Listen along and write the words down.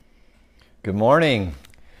Good morning.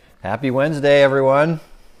 Happy Wednesday, everyone.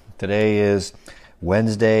 Today is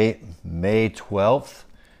Wednesday, May 12th,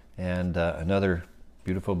 and another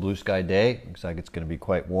beautiful blue sky day. Looks like it's going to be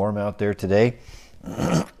quite warm out there today.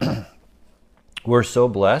 We're so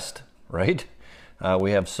blessed, right?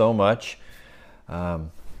 We have so much. I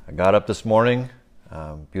got up this morning,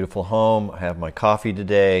 beautiful home. I have my coffee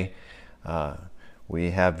today. We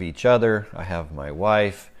have each other. I have my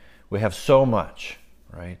wife. We have so much,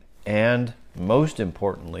 right? And most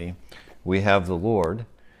importantly, we have the Lord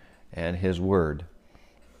and His Word.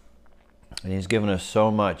 And He's given us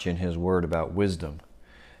so much in His Word about wisdom.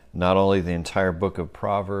 Not only the entire book of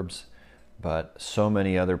Proverbs, but so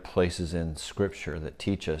many other places in Scripture that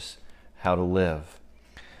teach us how to live.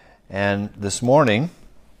 And this morning,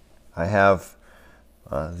 I have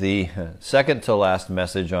the second to last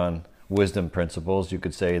message on wisdom principles. You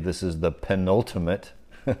could say this is the penultimate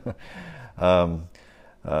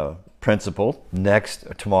principle.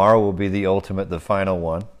 Tomorrow will be the ultimate, the final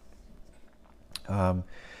one.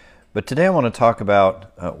 But today I want to talk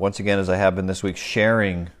about, once again, as I have been this week,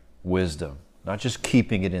 sharing wisdom, not just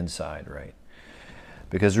keeping it inside, right?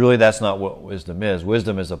 Because really that's not what wisdom is.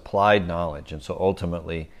 Wisdom is applied knowledge, and so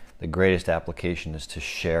ultimately the greatest application is to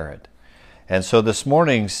share it. And so this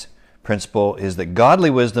morning's principle is that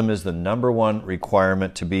godly wisdom is the number one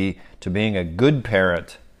requirement to being a good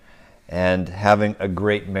parent and having a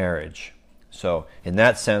great marriage. So in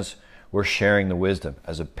that sense, we're sharing the wisdom.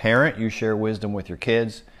 As a parent, you share wisdom with your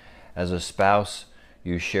kids. As a spouse,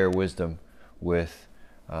 you share wisdom with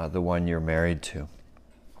the one you're married to.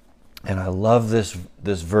 And I love this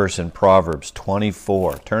verse in Proverbs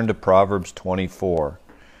 24. Turn to Proverbs 24,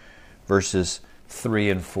 verses 3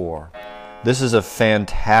 and 4. This is a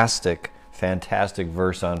fantastic, fantastic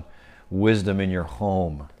verse on wisdom in your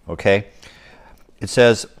home, okay? It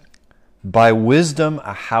says, "By wisdom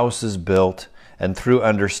a house is built, and through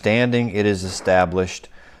understanding it is established.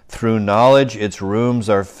 Through knowledge its rooms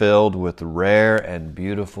are filled with rare and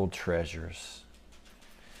beautiful treasures."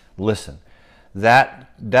 Listen,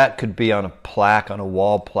 that could be on a plaque, on a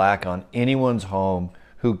wall plaque, on anyone's home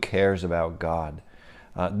who cares about God.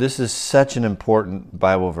 This is such an important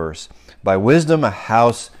Bible verse. By wisdom a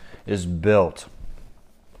house is built.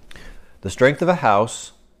 The strength of a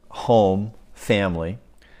house, home, family,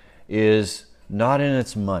 is not in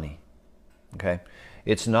its money, okay?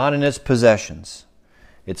 It's not in its possessions.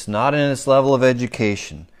 It's not in its level of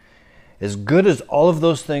education. As good as all of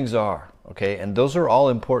those things are, okay, and those are all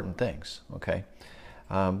important things, okay?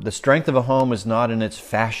 The strength of a home is not in its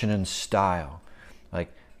fashion and style,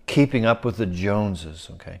 like keeping up with the Joneses,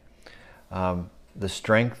 okay? The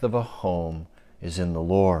strength of a home is in the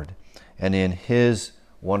Lord and in His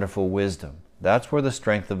wonderful wisdom. That's where the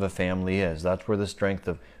strength of a family is. That's where the strength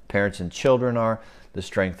of parents and children are, the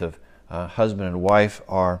strength of husband and wife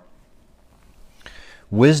are.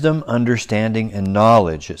 Wisdom, understanding, and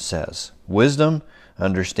knowledge, it says. Wisdom,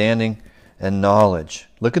 understanding, and knowledge.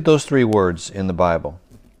 Look at those three words in the Bible.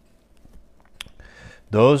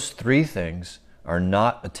 Those three things are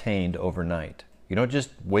not attained overnight. You don't just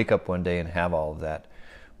wake up one day and have all of that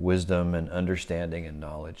wisdom and understanding and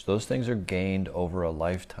knowledge. Those things are gained over a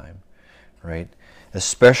lifetime, right?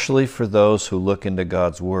 Especially for those who look into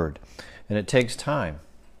God's Word. And it takes time.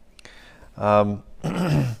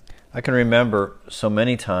 I can remember so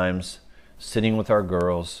many times sitting with our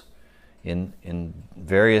girls in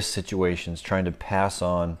various situations trying to pass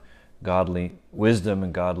on godly wisdom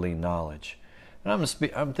and godly knowledge. And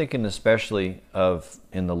I'm thinking especially of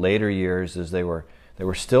in the later years as they were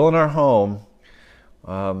still in our home,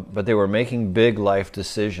 but they were making big life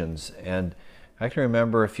decisions. And I can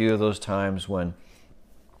remember a few of those times when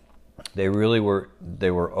they were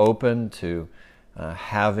open to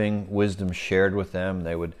having wisdom shared with them.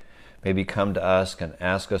 They would maybe come to us and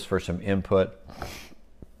ask us for some input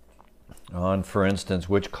on, for instance,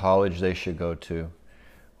 which college they should go to,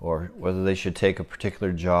 or whether they should take a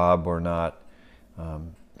particular job or not.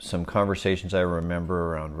 Some conversations I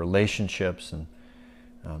remember around relationships and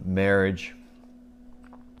marriage.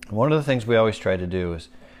 One of the things we always try to do is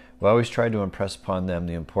we always try to impress upon them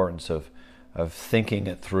the importance of thinking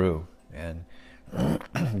it through and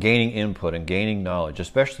gaining input and gaining knowledge,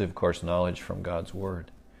 especially, of course, knowledge from God's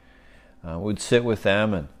Word. We'd sit with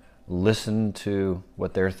them and listen to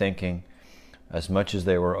what they're thinking as much as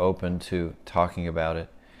they were open to talking about it,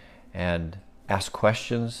 and ask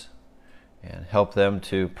questions and help them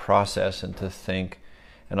to process and to think,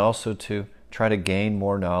 and also to try to gain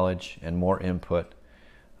more knowledge and more input.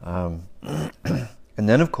 And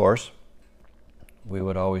then, of course, we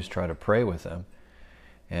would always try to pray with them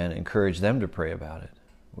and encourage them to pray about it.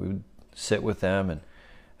 We would sit with them and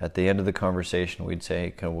at the end of the conversation, we'd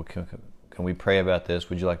say, can we pray about this?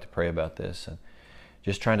 Would you like to pray about this? And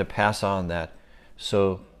just trying to pass on that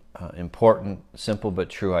so important, simple but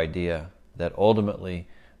true idea that ultimately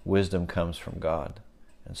wisdom comes from God.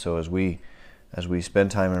 And so as we spend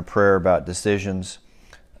time in prayer about decisions,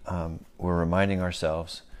 we're reminding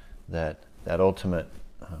ourselves that ultimate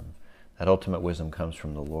wisdom comes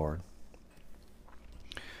from the Lord.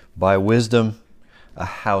 By wisdom, a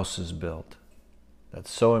house is built.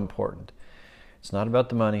 That's so important. It's not about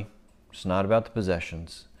the money. It's not about the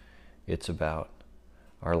possessions. It's about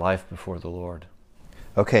our life before the Lord.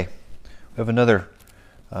 Okay, we have another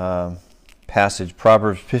passage,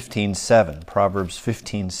 Proverbs 15:7. Proverbs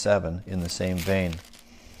 15:7 in the same vein.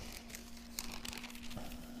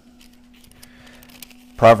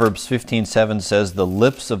 Proverbs 15:7 says, "The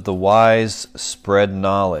lips of the wise spread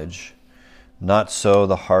knowledge, not so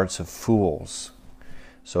the hearts of fools."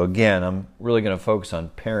 So again, I'm really going to focus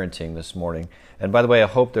on parenting this morning. And by the way, I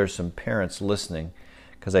hope there's some parents listening,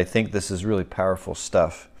 because I think this is really powerful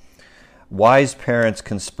stuff. Wise parents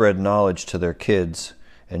can spread knowledge to their kids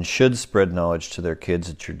and should spread knowledge to their kids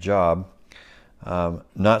at your job.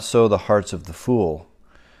 Not so the hearts of the fool.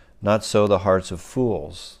 Not so the hearts of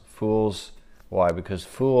fools. Fools, why? Because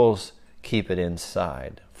fools keep it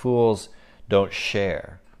inside. Fools don't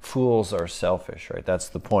share. Fools are selfish, right? That's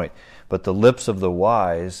the point. But the lips of the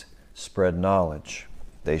wise spread knowledge.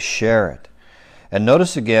 They share it. And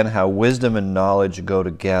notice again how wisdom and knowledge go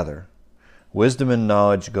together. Wisdom and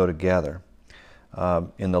knowledge go together.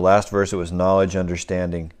 In the last verse, it was knowledge,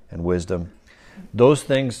 understanding, and wisdom. Those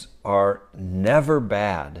things are never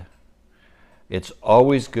bad. It's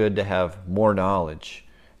always good to have more knowledge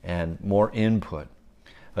and more input,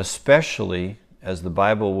 especially, as the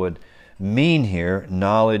Bible would mean here,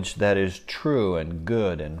 knowledge that is true and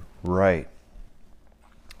good and right.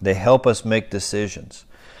 They help us make decisions.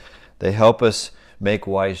 They help us make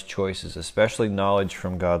wise choices, especially knowledge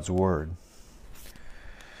from God's Word.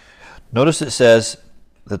 Notice it says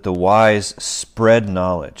that the wise spread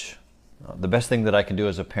knowledge. The best thing that I can do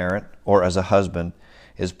as a parent or as a husband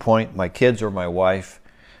is point my kids or my wife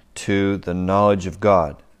to the knowledge of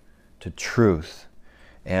God, to truth,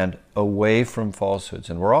 and away from falsehoods.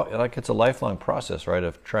 And we're all, like, it's a lifelong process, right,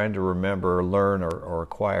 of trying to remember or learn or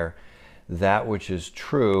acquire that which is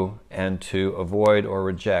true and to avoid or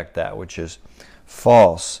reject that which is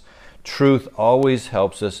false. Truth always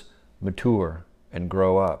helps us mature and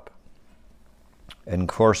grow up. And of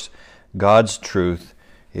course, God's truth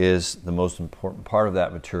is the most important part of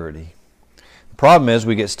that maturity. The problem is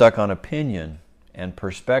we get stuck on opinion and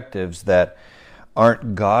perspectives that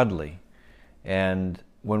aren't godly. And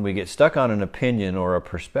when we get stuck on an opinion or a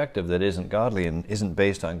perspective that isn't godly and isn't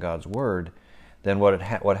based on God's Word, then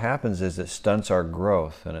what happens is it stunts our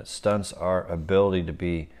growth and it stunts our ability to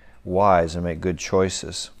be wise and make good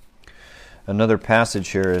choices. Another passage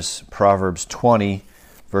here is Proverbs 20,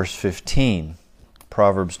 verse 15.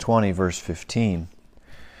 Proverbs 20, verse 15.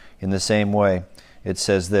 In the same way, it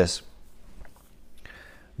says this,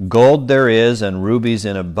 "Gold there is and rubies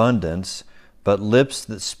in abundance, but lips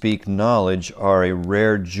that speak knowledge are a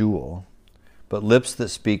rare jewel." But lips that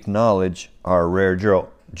speak knowledge are a rare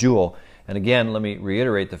jewel. And again, let me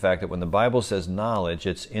reiterate the fact that when the Bible says knowledge,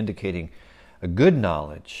 it's indicating a good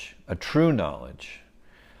knowledge, a true knowledge,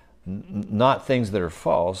 not things that are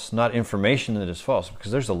false, not information that is false,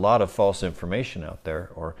 because there's a lot of false information out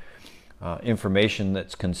there, or information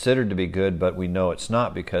that's considered to be good, but we know it's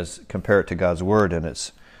not because compare it to God's Word and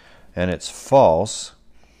it's false.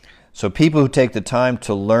 So people who take the time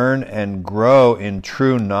to learn and grow in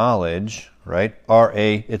true knowledge, right, are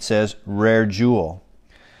it says, rare jewel.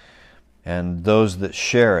 And those that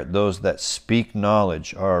share it, those that speak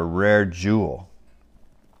knowledge, are a rare jewel.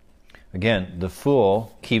 Again, the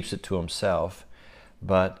fool keeps it to himself,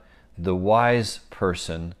 but the wise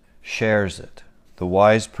person shares it. The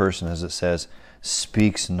wise person, as it says,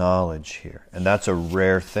 speaks knowledge here. And that's a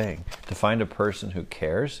rare thing. To find a person who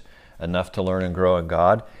cares enough to learn and grow in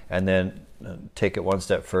God, and then take it one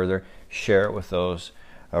step further, share it with those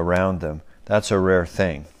around them. That's a rare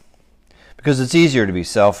thing. Because it's easier to be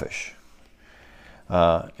selfish.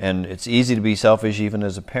 And it's easy to be selfish even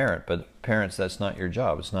as a parent, but parents, that's not your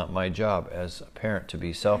job. It's not my job as a parent to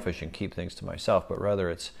be selfish and keep things to myself, but rather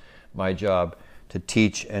it's my job to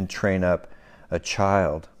teach and train up a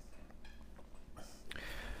child.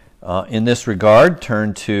 In this regard,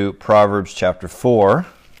 turn to Proverbs chapter 4,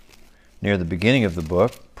 near the beginning of the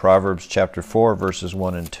book, Proverbs chapter 4, verses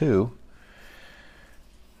 1 and 2.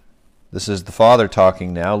 This is the father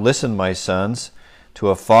talking now. "Listen, my sons, to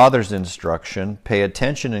a father's instruction. Pay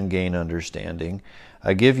attention and gain understanding.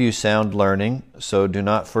 I give you sound learning, so do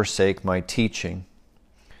not forsake my teaching.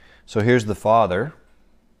 So here's the father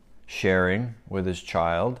sharing with his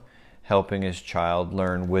child, helping his child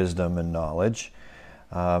learn wisdom and knowledge.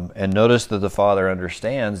 And notice that the father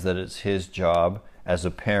understands that it's his job as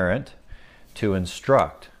a parent to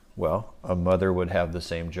instruct. Well, a mother would have the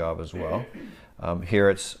same job as well. Here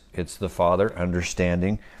it's the father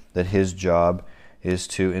understanding that his job is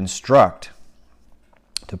to instruct,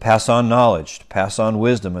 to pass on knowledge, to pass on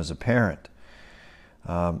wisdom as a parent.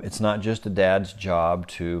 It's not just a dad's job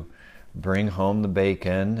to bring home the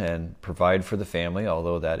bacon and provide for the family,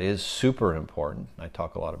 although that is super important. I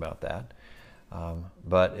talk a lot about that.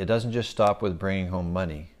 But it doesn't just stop with bringing home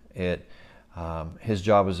money. His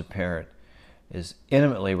job as a parent is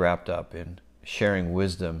intimately wrapped up in sharing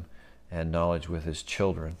wisdom and knowledge with his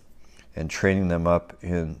children and training them up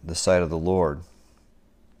in the sight of the Lord.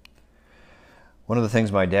 One of the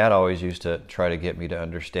things my dad always used to try to get me to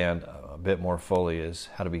understand a bit more fully is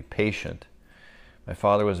how to be patient. My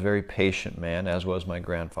father was a very patient man, as was my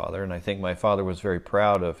grandfather, and I think my father was very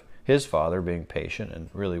proud of his father being patient and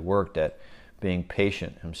really worked at being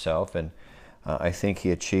patient himself, and I think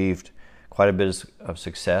he achieved quite a bit of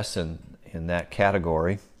success in that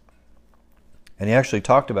category. And he actually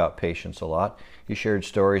talked about patience a lot. He shared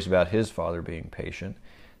stories about his father being patient.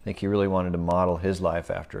 I think he really wanted to model his life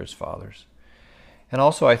after his father's. And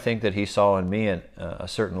also I think that he saw in me a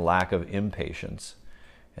certain lack of impatience.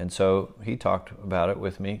 And so he talked about it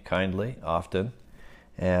with me kindly, often.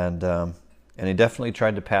 And he definitely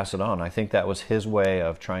tried to pass it on. I think that was his way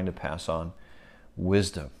of trying to pass on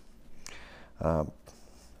wisdom. And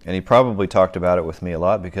he probably talked about it with me a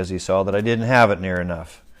lot because he saw that I didn't have it near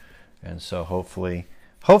enough. And so hopefully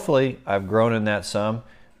I've grown in that some,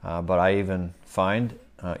 but I even find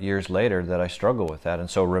years later that I struggle with that. And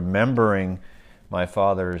so remembering my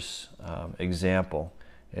father's example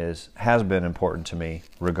has been important to me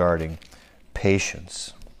regarding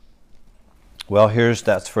patience. Well,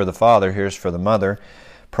 that's for the father. Here's for the mother.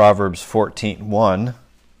 Proverbs 14:1.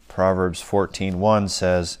 Proverbs 14:1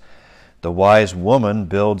 says, "The wise woman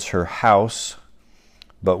builds her house,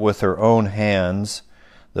 but with her own hands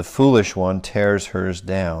the foolish one tears hers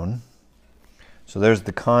down." So there's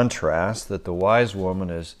the contrast, that the wise woman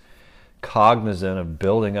is cognizant of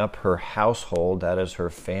building up her household, that is her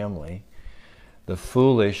family. The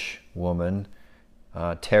foolish woman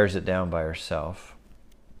tears it down by herself.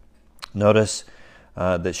 Notice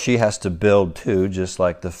that she has to build too, just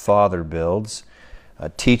like the father builds.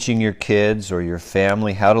 Teaching your kids or your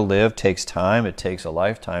family how to live takes time. It takes a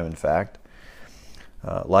lifetime, in fact,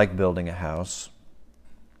 like building a house.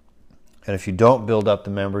 And if you don't build up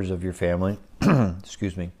the members of your family,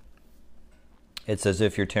 excuse me, it's as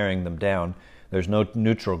if you're tearing them down. There's no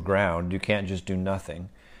neutral ground. You can't just do nothing.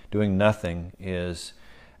 Doing nothing is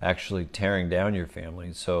actually tearing down your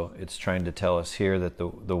family. So it's trying to tell us here that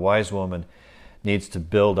the wise woman needs to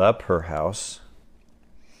build up her house.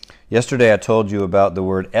 Yesterday I told you about the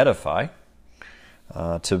word edify,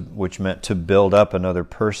 which meant to build up another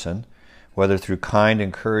person, whether through kind,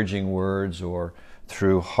 encouraging words or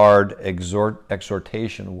through hard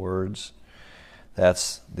exhortation words.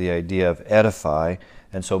 That's the idea of edify.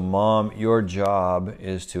 And so, Mom, your job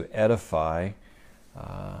is to edify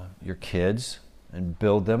your kids and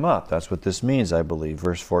build them up. That's what this means, I believe.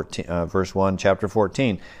 Verse 1, chapter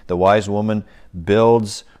 14. The wise woman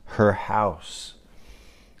builds her house.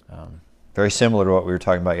 Very similar to what we were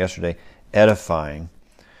talking about yesterday, edifying.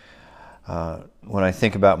 When I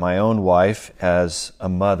think about my own wife as a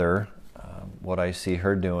mother, what I see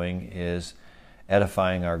her doing is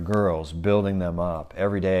edifying our girls, building them up.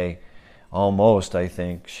 Every day, almost, I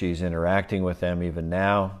think, she's interacting with them. Even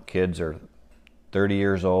now, kids are 30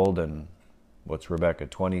 years old, and what's Rebecca,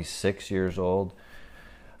 26 years old,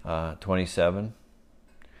 27?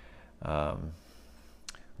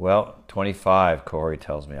 Well, 25, Corey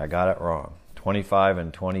tells me. I got it wrong. 25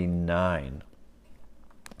 and 29.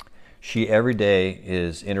 She every day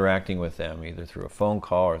is interacting with them, either through a phone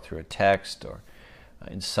call or through a text or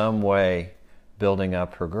in some way building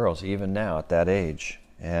up her girls, even now at that age.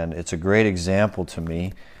 And it's a great example to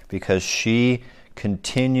me because she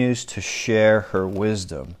continues to share her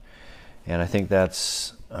wisdom. And I think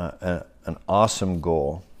that's an awesome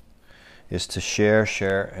goal, is to share,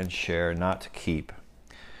 and share, not to keep.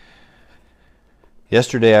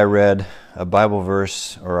 Yesterday I read a Bible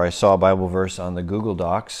verse, or I saw a Bible verse on the Google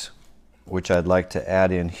Docs, which I'd like to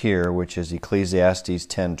add in here, which is Ecclesiastes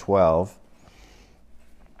 10:12.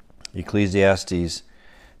 Ecclesiastes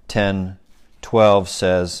 10:12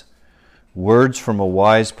 says, "Words from a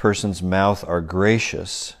wise person's mouth are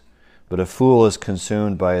gracious, but a fool is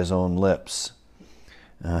consumed by his own lips."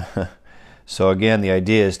 So again, the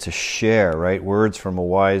idea is to share, right? Words from a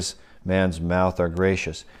wise man's mouth are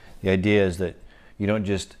gracious. The idea is that you don't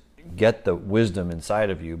just get the wisdom inside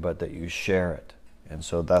of you, but that you share it. And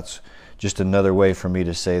so that's just another way for me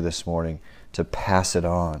to say this morning, to pass it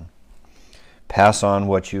on. Pass on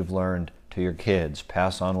what you've learned to your kids.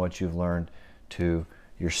 Pass on what you've learned to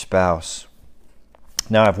your spouse.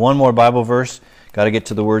 Now I have one more Bible verse. Got to get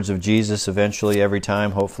to the words of Jesus eventually, every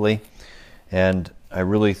time, hopefully. And I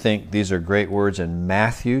really think these are great words in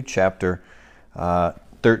Matthew chapter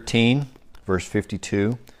 13, verse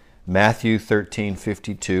 52. Matthew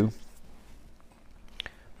 13:52.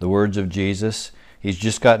 The words of Jesus. He's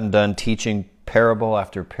just gotten done teaching parable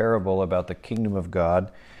after parable about the kingdom of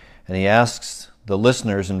God. And he asks the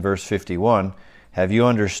listeners in verse 51, "Have you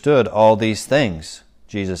understood all these things?"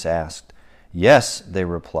 Jesus asked. "Yes," they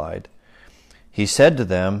replied. He said to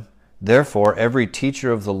them, "Therefore every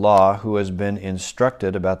teacher of the law who has been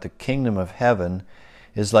instructed about the kingdom of heaven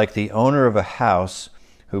is like the owner of a house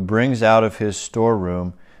who brings out of his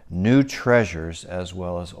storeroom new treasures as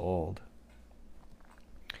well as old."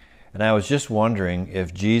 And I was just wondering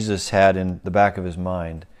if Jesus had in the back of his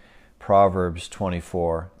mind Proverbs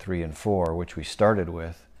 24:3 and 4, which we started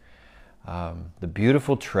with. The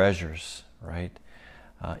beautiful treasures, right,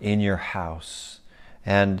 in your house.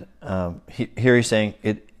 And here he's saying,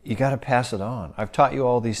 you got to pass it on. I've taught you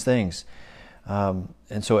all these things. And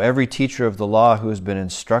so every teacher of the law who has been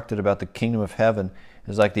instructed about the kingdom of heaven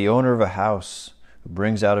is like the owner of a house who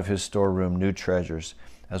brings out of his storeroom new treasures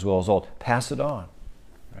as well as old. Pass it on,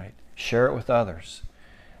 right? Share it with others.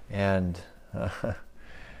 And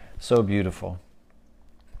so beautiful.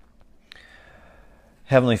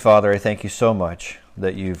 Heavenly Father, I thank you so much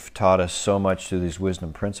that you've taught us so much through these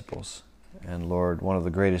wisdom principles. And Lord, one of the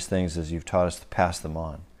greatest things is you've taught us to pass them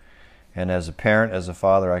on. And as a parent, as a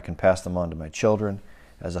father, I can pass them on to my children.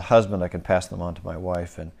 As a husband, I can pass them on to my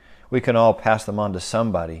wife. And we can all pass them on to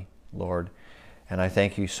somebody, Lord. And I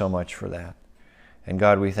thank you so much for that. And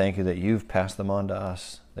God, we thank you that you've passed them on to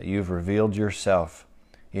us, that you've revealed yourself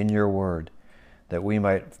in your word, that we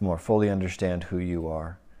might more fully understand who you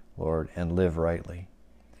are, Lord, and live rightly.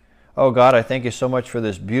 Oh God, I thank you so much for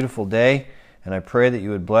this beautiful day, and I pray that you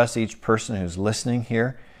would bless each person who's listening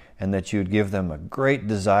here, and that you would give them a great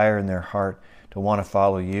desire in their heart to want to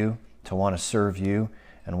follow you, to want to serve you,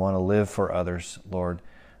 and want to live for others, Lord,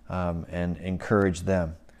 and encourage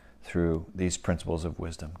them through these principles of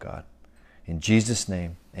wisdom, God. In Jesus'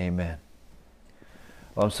 name, amen.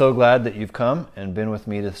 Well, I'm so glad that you've come and been with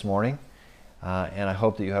me this morning, and I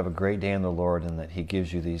hope that you have a great day in the Lord and that he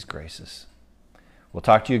gives you these graces. We'll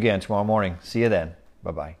talk to you again tomorrow morning. See you then.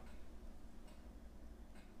 Bye-bye.